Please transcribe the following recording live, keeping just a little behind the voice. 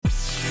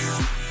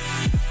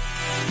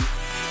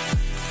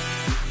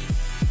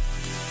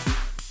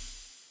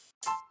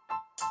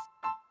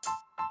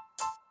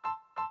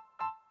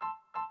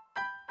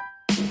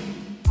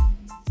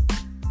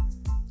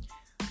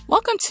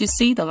Welcome to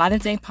See the Light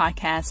of Day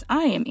podcast.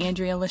 I am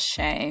Andrea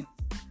Lachey.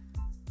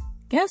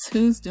 Guess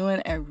who's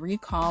doing a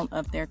recall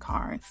of their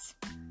cars?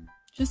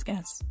 Just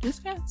guess.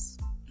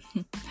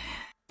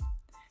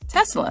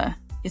 Tesla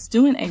is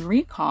doing a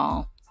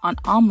recall on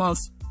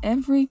almost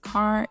every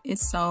car it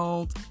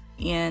sold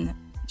in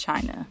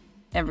China.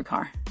 Every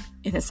car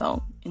it has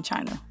sold in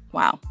China.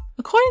 Wow.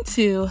 According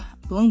to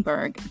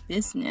Bloomberg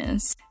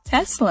Business,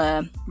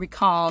 Tesla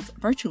recalled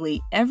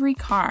virtually every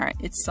car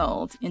it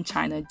sold in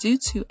China due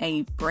to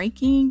a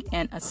braking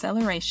and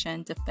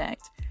acceleration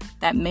defect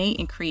that may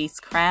increase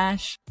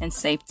crash and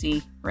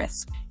safety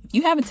risk. If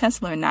you have a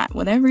Tesla or not,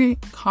 whatever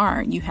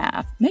car you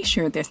have, make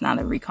sure there's not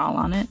a recall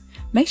on it.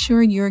 Make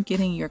sure you're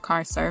getting your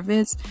car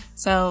serviced.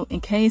 So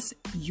in case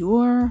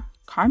your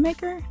car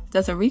maker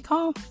does a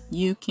recall,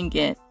 you can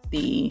get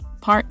the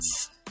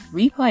parts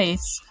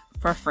replaced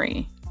for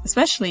free.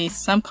 Especially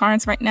some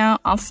cars right now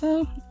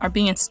also are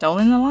being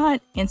stolen a lot.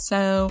 And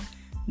so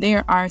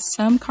there are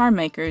some car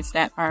makers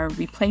that are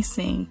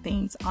replacing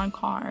things on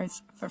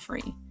cars for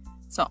free.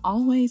 So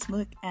always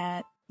look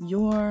at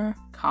your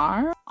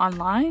car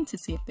online to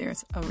see if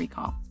there's a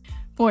recall.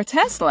 For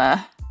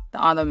Tesla, the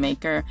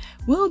automaker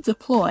will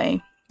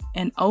deploy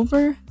an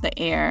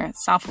over-the-air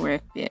software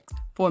fix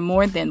for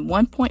more than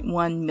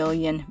 1.1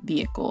 million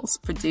vehicles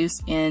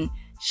produced in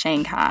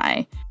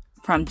Shanghai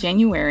from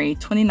January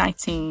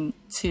 2019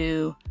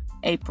 to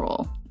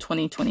April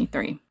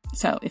 2023.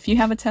 So if you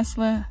have a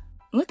Tesla,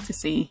 look to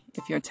see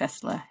if your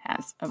Tesla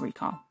has a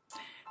recall.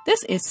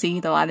 This is See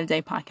the Light of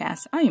Day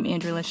podcast. I am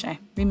Andrea Lachey.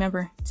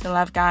 Remember to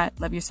love God,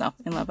 love yourself,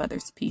 and love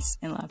others. Peace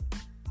and love.